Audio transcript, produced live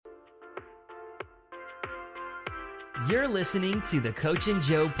You're listening to the Coach and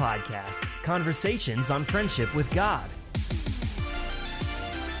Joe podcast, conversations on friendship with God.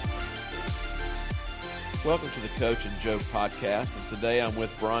 Welcome to the Coach and Joe podcast, and today I'm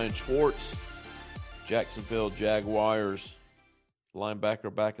with Brian Schwartz, Jacksonville Jaguars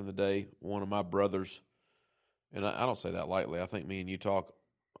linebacker back in the day, one of my brothers, and I don't say that lightly. I think me and you talk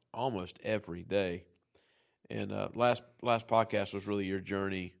almost every day, and last podcast was really your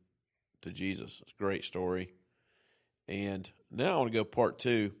journey to Jesus. It's a great story. And now I want to go part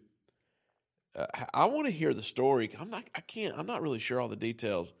two. I want to hear the story. I'm not really sure all the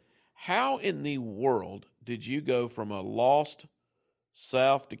details. How in the world did you go from a lost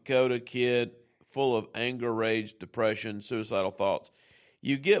South Dakota kid full of anger, rage, depression, suicidal thoughts?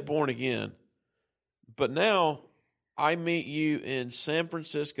 You get born again, but now I meet you in San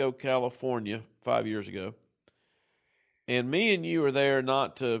Francisco, California 5 years ago, and me and you are there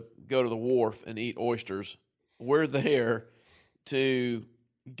not to go to the wharf and eat oysters. We're there to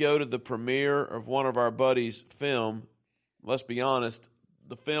go to the premiere of one of our buddies' film. Let's be honest,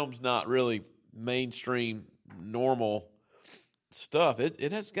 the film's not really mainstream, normal stuff.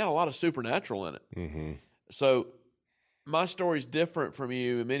 It has got a lot of supernatural in it. Mm-hmm. So my story's different from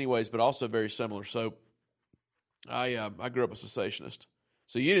you in many ways, but also very similar. So I grew up a cessationist.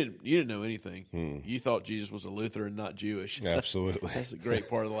 So you didn't know anything. You thought Jesus was a Lutheran, not Jewish. Absolutely. That's a great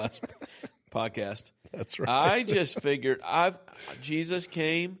part of the last podcast. That's right. I just figured Jesus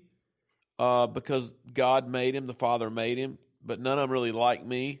came because God made him, the Father made him, but none of them really like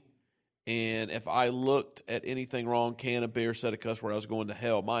me. And if I looked at anything wrong, can of beer, said a cuss word, I was going to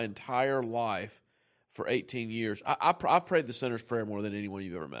hell. My entire life for 18 years, I've prayed the sinner's prayer more than anyone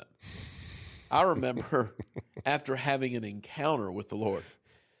you've ever met. I remember after having an encounter with the Lord,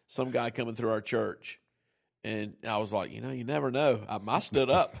 some guy coming through our church, and I was like, you never know. I stood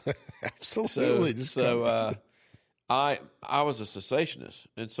up. Absolutely. I was a cessationist.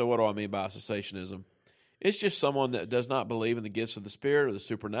 And so what do I mean by cessationism? It's just someone that does not believe in the gifts of the Spirit or the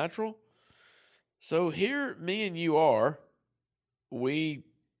supernatural. So here me and you are. We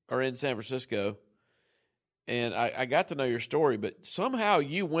are in San Francisco, and I got to know your story, but somehow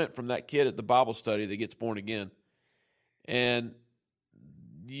you went from that kid at the Bible study that gets born again, and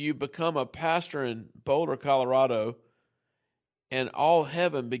you become a pastor in Boulder, Colorado, and all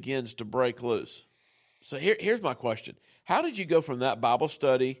heaven begins to break loose. So here's my question. How did you go from that Bible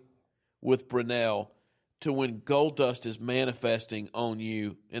study with Brunel to when gold dust is manifesting on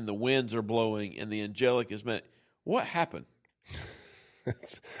you and the winds are blowing and the angelic is what happened?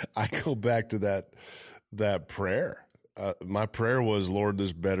 I go back to that prayer. My prayer was, Lord,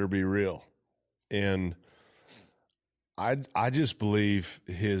 this better be real. And I just believe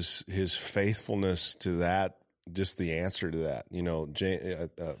his faithfulness to that, just the answer to that.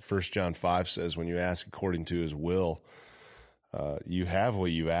 1 John 5 says, when you ask according to his will, you have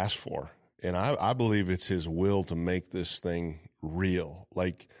what you asked for. And I believe it's his will to make this thing real.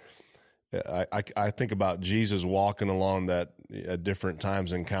 Like I think about Jesus walking along that at different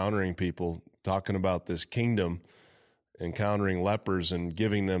times, encountering people, talking about this kingdom, encountering lepers and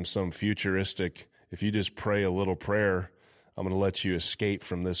giving them some futuristic, if you just pray a little prayer, I'm going to let you escape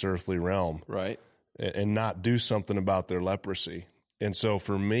from this earthly realm. Right. And not do something about their leprosy. And so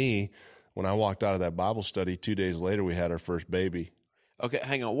for me, when I walked out of that Bible study, 2 days later, we had our first baby. Okay,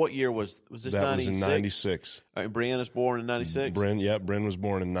 hang on. What year was this? That 96? was in 96. Brianna's born in 96? Bryn was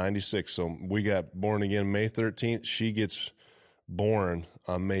born in 96. So we got born again May 13th. She gets born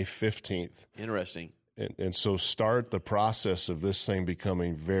on May 15th. Interesting. And so start the process of this thing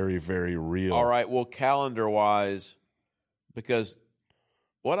becoming very, very real. All right, well, calendar-wise, because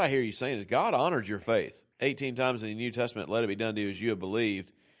what I hear you saying is God honored your faith. 18 times in the New Testament, let it be done to you as you have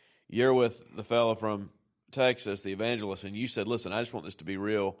believed. You're with the fellow from Texas, the evangelist, and you said, listen, I just want this to be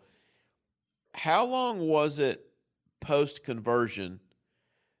real. How long was it post-conversion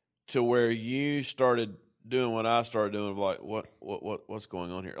to where you started doing what I started doing, like, what's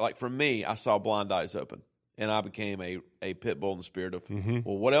going on here? Like, for me, I saw blind eyes open, and I became a pit bull in the spirit of,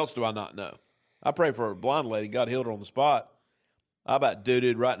 well, what else do I not know? I prayed for a blind lady, God healed her on the spot. I about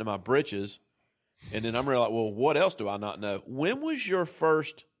doo-dooed right into my britches, and then I'm really like, well, what else do I not know? When was your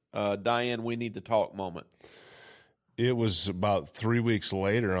first Diane, we need to talk moment? It was about 3 weeks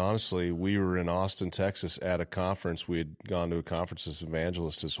later, honestly. We were in Austin, Texas at a conference. We had gone to a conference this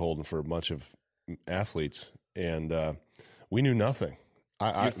evangelist is holding for a bunch of athletes, and we knew nothing.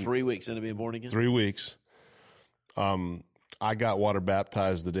 You're 3 weeks into being born again? 3 weeks. I got water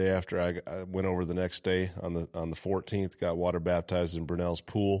baptized the day after. I went over the next day on the 14th, got water baptized in Brunel's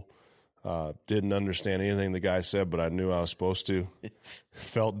pool. Didn't understand anything the guy said, but I knew I was supposed to.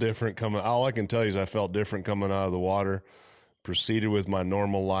 Felt different coming. All I can tell you is I felt different coming out of the water. Proceeded with my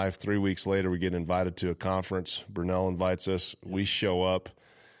normal life. 3 weeks later, we get invited to a conference. Brunel invites us. We show up.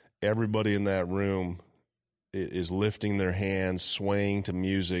 Everybody in that room is lifting their hands, swaying to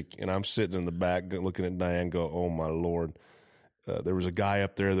music, and I'm sitting in the back looking at Diane go, oh, my Lord. There was a guy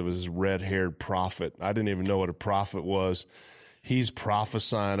up there that was this red-haired prophet. I didn't even know what a prophet was. He's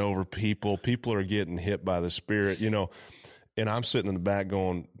prophesying over people. People are getting hit by the Spirit, and I'm sitting in the back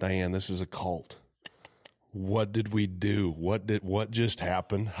going, Diane, this is a cult. What did we do? What just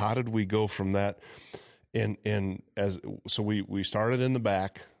happened? How did we go from that? So we started in the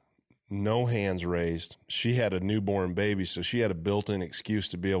back, no hands raised. She had a newborn baby, so she had a built-in excuse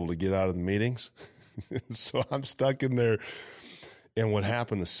to be able to get out of the meetings. So I'm stuck in there. And what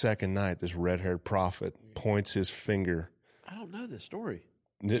happened the second night, this red-haired prophet points his finger. I don't know this story.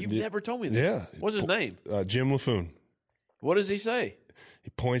 You've never told me this. Yeah. What's his name? Jim LaFoon. What does he say? He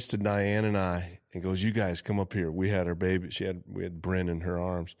points to Diane and I and goes, you guys come up here. We had our baby. We had Bryn in her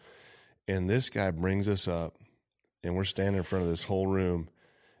arms. And this guy brings us up, and we're standing in front of this whole room,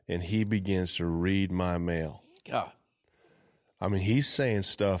 and he begins to read my mail. God. I mean, he's saying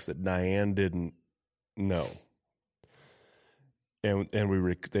stuff that Diane didn't know. And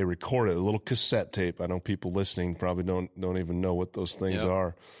they recorded a little cassette tape. I know people listening probably don't even know what those things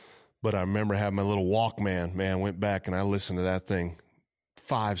are. But I remember having my little Walkman. Man, I went back and I listened to that thing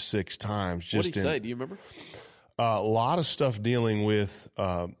 5-6 times. What did he say? Do you remember? A lot of stuff dealing with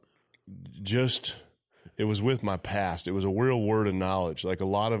it was with my past. It was a real word of knowledge. Like a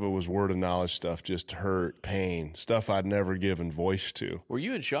lot of it was word of knowledge stuff, just hurt, pain, stuff I'd never given voice to. Were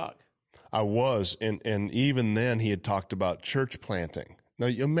you in shock? I was, and even then he had talked about church planting. Now,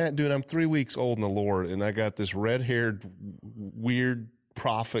 Matt, dude, I'm 3 weeks old in the Lord, and I got this red-haired, weird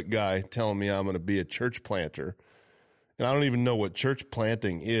prophet guy telling me I'm going to be a church planter, and I don't even know what church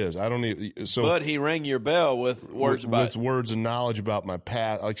planting is. I don't even. So, but he rang your bell with words with words of knowledge about my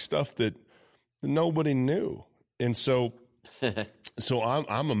past, like stuff that nobody knew, and so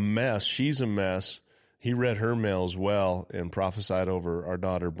I'm a mess. She's a mess. He read her mail as well and prophesied over our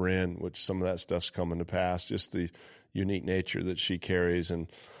daughter, Bryn, which some of that stuff's coming to pass, just the unique nature that she carries and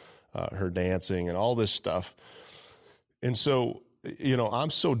her dancing and all this stuff. And so, I'm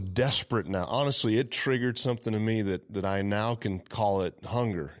so desperate now. Honestly, it triggered something in me that I now can call it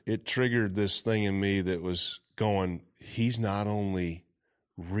hunger. It triggered this thing in me that was going, he's not only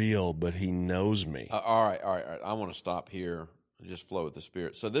real, but he knows me. All right. I want to stop here. Just flow with the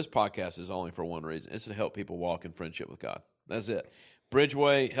Spirit. So this podcast is only for one reason. It's to help people walk in friendship with God. That's it.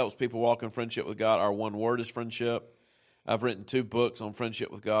 Bridgeway helps people walk in friendship with God. Our one word is friendship. I've written 2 books on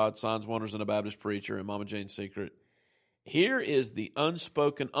friendship with God, Signs, Wonders, and a Baptist Preacher, and Mama Jane's Secret. Here is the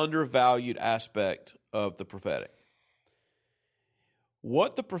unspoken, undervalued aspect of the prophetic.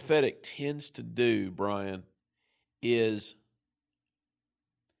 What the prophetic tends to do, Brian, is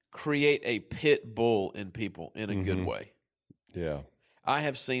create a pit bull in people in a good way. Yeah. I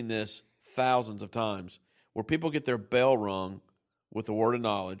have seen this thousands of times where people get their bell rung with the word of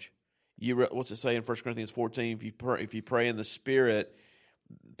knowledge. What's it say in 1 Corinthians 14? If you pray in the Spirit,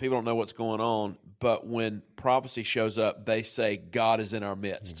 people don't know what's going on, but when prophecy shows up, they say, God is in our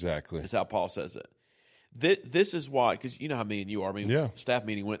midst. Exactly. That's how Paul says it. This is why, because you know how me and you are. I mean, staff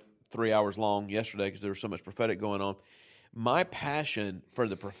meeting went 3 hours long yesterday because there was so much prophetic going on. My passion for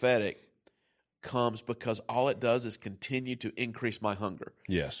the prophetic comes because all it does is continue to increase my hunger.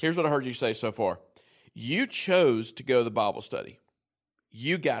 Yes. Here's what I heard you say so far. You chose to go to the Bible study.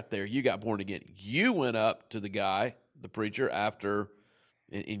 You got there. You got born again. You went up to the guy, the preacher, after,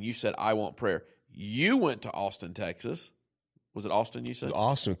 and you said, I want prayer. You went to Austin, Texas. Was it Austin you said?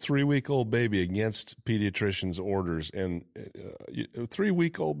 Austin, 3-week-old baby against pediatrician's orders. And a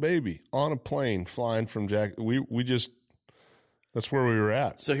 3-week-old baby on a plane flying from we just... That's where we were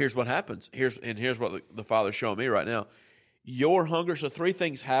at. So here's what happens. Here's what the Father's showing me right now. Your hunger. So 3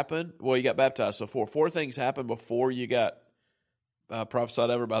 things happen. Well, you got baptized. So 4 things happened before you got prophesied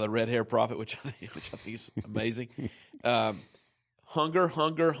over by the red-haired prophet, which I think is amazing. Hunger,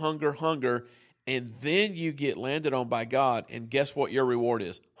 and then you get landed on by God. And guess what your reward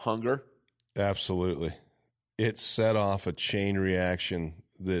is? Hunger. Absolutely. It set off a chain reaction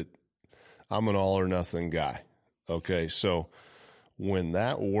that I'm an all-or-nothing guy. Okay, so when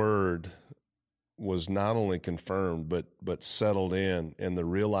that word was not only confirmed but settled in, and the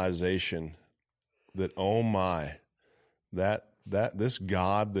realization that, oh my, that this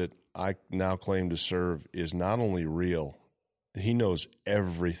God that I now claim to serve is not only real, he knows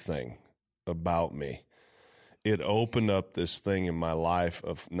everything about me. it opened up this thing in my life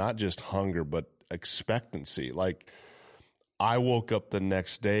of not just hunger, but expectancy. Like, I woke up the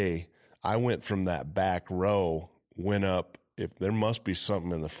next day, I went from that back row, went up, if there must be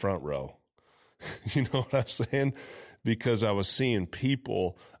something in the front row. You know what I'm saying? Because I was seeing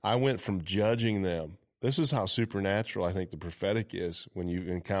people, I went from judging them. This is how supernatural I think the prophetic is when you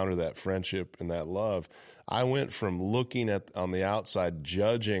encounter that friendship and that love. I went from looking at on the outside,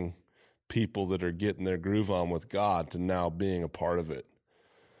 judging people that are getting their groove on with God, to now being a part of it.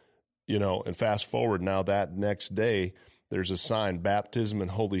 You know, and fast forward now, that next day, there's a sign, baptism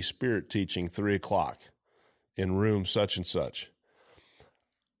and Holy Spirit teaching, 3:00 in room such and such.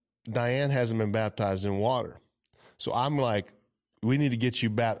 Diane hasn't been baptized in water. So I'm like, we need to get you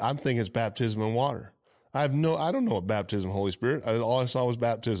back. I'm thinking it's baptism in water. I don't know what baptism, Holy Spirit. All I saw was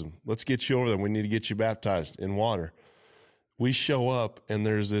baptism. Let's get you over there. We need to get you baptized in water. We show up, and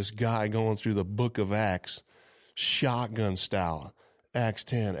there's this guy going through the book of Acts, shotgun style, Acts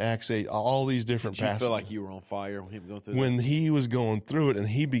 10, Acts 8, all these different passages. Did you feel like you were on fire when he was going through that? When he was going through it, and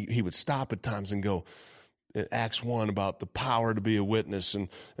he would stop at times and go, Acts 1 about the power to be a witness and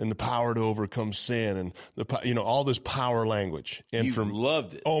the power to overcome sin and all this power language. And you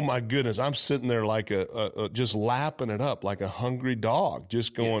loved it. Oh my goodness. I'm sitting there like just lapping it up like a hungry dog,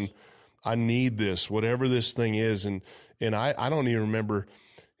 just going, yes. I need this, whatever this thing is. And I don't even remember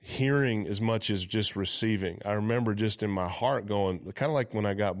hearing as much as just receiving. I remember just in my heart going, kind of like when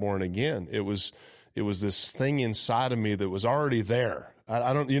I got born again, it was this thing inside of me that was already there.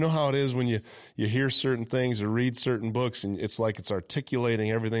 I don't, you know how it is when you hear certain things or read certain books, and it's like it's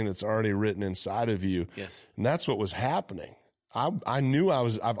articulating everything that's already written inside of you. Yes. And that's what was happening. I knew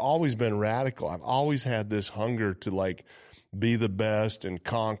I've always been radical. I've always had this hunger to like be the best and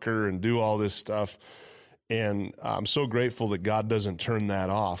conquer and do all this stuff. And I'm so grateful that God doesn't turn that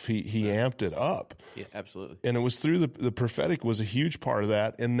off. He amped it up. Yeah, absolutely. And it was through the prophetic was a huge part of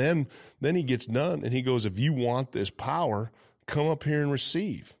that. And then he gets done and he goes, if you want this power, come up here and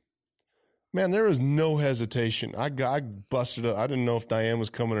receive. Man, there was no hesitation. I busted up. I didn't know if Diane was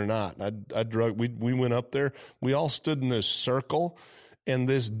coming or not. We went up there. We all stood in this circle, and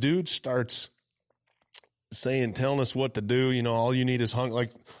this dude starts telling us what to do. You know, all you need is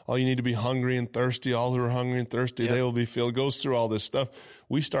all you need to be hungry and thirsty. All who are hungry and thirsty, They will be filled. Goes through all this stuff.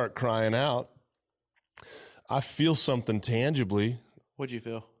 We start crying out. I feel something tangibly. What'd you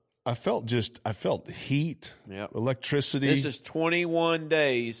feel? I felt heat, electricity. This is 21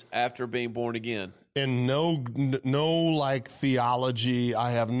 days after being born again. And no like theology.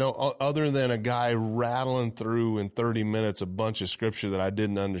 I have no, other than a guy rattling through in 30 minutes a bunch of scripture that I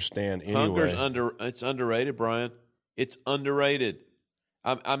didn't understand anyway. Hunger's it's underrated, Brian. It's underrated.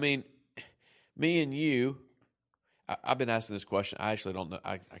 I mean, me and you, I've been asking this question. I actually don't know.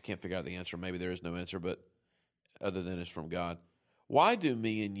 I can't figure out the answer. Maybe there is no answer, but other than it's from God. Why do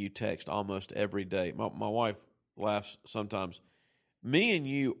me and you text almost every day? My wife laughs sometimes. Me and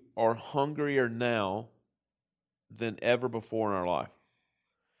you are hungrier now than ever before in our life.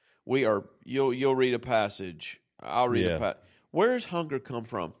 We are. You'll read a passage. I'll read a passage. Where does hunger come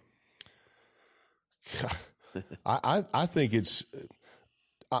from? I think it's.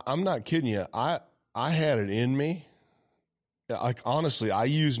 I'm not kidding you. I had it in me. Like, honestly, I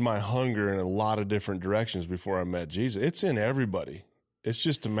used my hunger in a lot of different directions before I met Jesus. It's in everybody. It's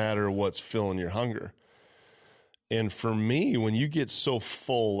just a matter of what's filling your hunger. And for me, when you get so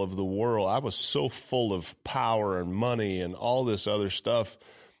full of the world, I was so full of power and money and all this other stuff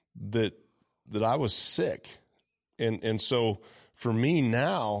that I was sick. And so for me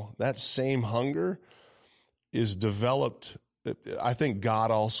now, that same hunger is developed. I think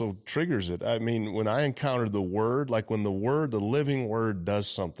God also triggers it. I mean, when I encountered the Word, like when the living Word does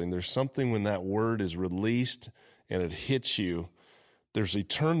something, there's something when that Word is released and it hits you, there's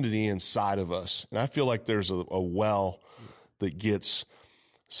eternity inside of us. And I feel like there's a well that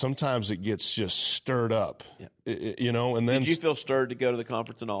sometimes it gets just stirred up, and then. Did you feel stirred to go to the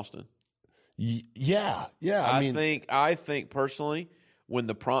conference in Austin? Yeah. I think personally, when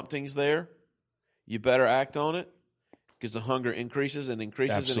the prompting's there, you better act on it. Because the hunger increases and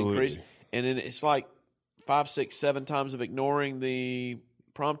increases Absolutely. and increases. And then it's like 5, 6, 7 times of ignoring the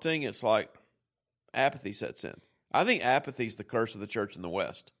prompting. It's like apathy sets in. I think apathy is the curse of the church in the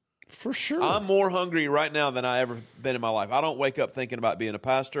West. For sure. I'm more hungry right now than I ever been in my life. I don't wake up thinking about being a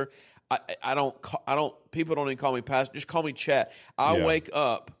pastor. People don't even call me pastor. Just call me Chat. I wake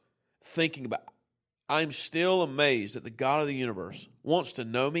up thinking about, I'm still amazed that the God of the universe wants to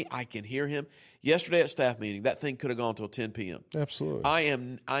know me. I can hear him. Yesterday at staff meeting, that thing could have gone till 10 p.m. Absolutely. I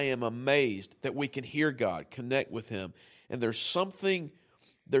am amazed that we can hear God, connect with him. And there's something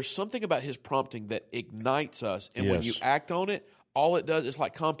there's something about his prompting that ignites us. And when Yes. you act on it, all it does is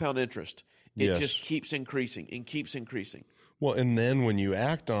like compound interest. It Yes. just keeps increasing and keeps increasing. Well, and then when you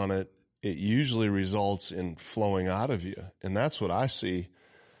act on it, it usually results in flowing out of you. And that's what I see.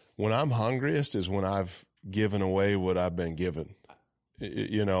 When I'm hungriest is when I've given away what I've been given.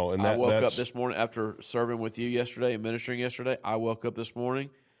 You know, and I woke up this morning after serving with you yesterday and ministering yesterday. I woke up this morning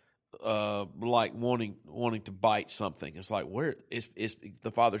like wanting to bite something. It's like, where is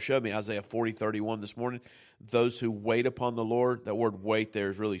the Father showed me Isaiah 40:31 this morning. Those who wait upon the Lord, that word wait there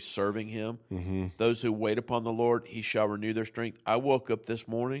is really serving him. Mm-hmm. Those who wait upon the Lord, he shall renew their strength. I woke up this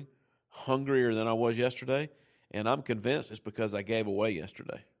morning hungrier than I was yesterday, and I'm convinced it's because I gave away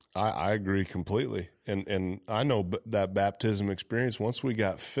yesterday. I agree completely. And I know that baptism experience, once we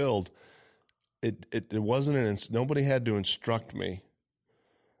got filled, it wasn't nobody had to instruct me.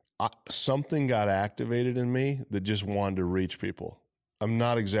 Something got activated in me that just wanted to reach people. I'm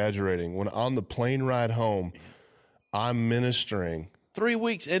not exaggerating. When on the plane ride home, I'm ministering. 3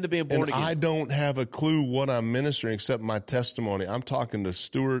 weeks into being born again. I don't have a clue what I'm ministering except my testimony. I'm talking to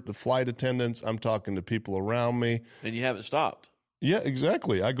Stuart, the flight attendants. I'm talking to people around me. And you haven't stopped. Yeah,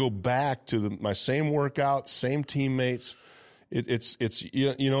 exactly. I go back to my same workout, same teammates. It's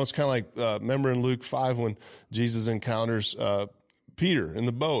you know, it's kind of like remember in Luke 5 when Jesus encounters Peter in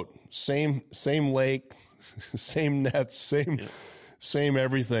the boat. Same lake, same nets, same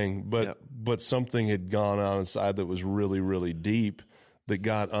everything. But something had gone on inside that was really, really deep that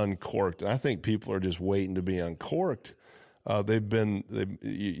got uncorked. And I think people are just waiting to be uncorked. They've been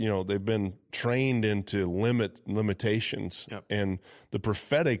trained into limitations, and the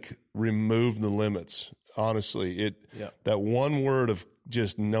prophetic removed the limits. Honestly, that one word of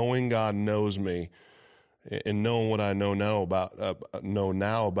just knowing God knows me, and knowing what I know now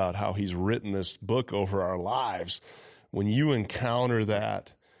about how He's written this book over our lives. When you encounter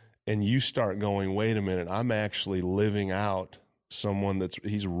that, and you start going, wait a minute, I'm actually living out someone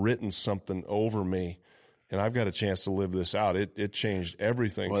He's written something over me. And I've got a chance to live this out. It changed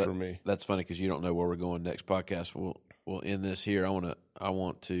everything for me. That's funny because you don't know where we're going next podcast. We'll end this here. I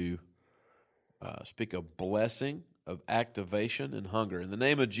want to speak a blessing of activation and hunger. In the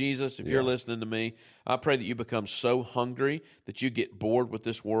name of Jesus, if you're listening to me, I pray that you become so hungry that you get bored with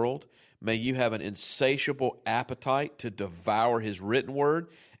this world. May you have an insatiable appetite to devour His written word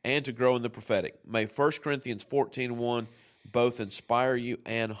and to grow in the prophetic. May 1 Corinthians 14:1 both inspire you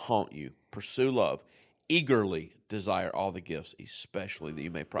and haunt you. Pursue love. Eagerly desire all the gifts, especially that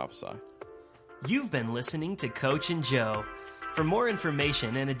you may prophesy. You've been listening to Coach and Joe. For more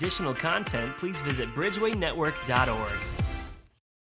information and additional content, please visit bridgewaynetwork.org.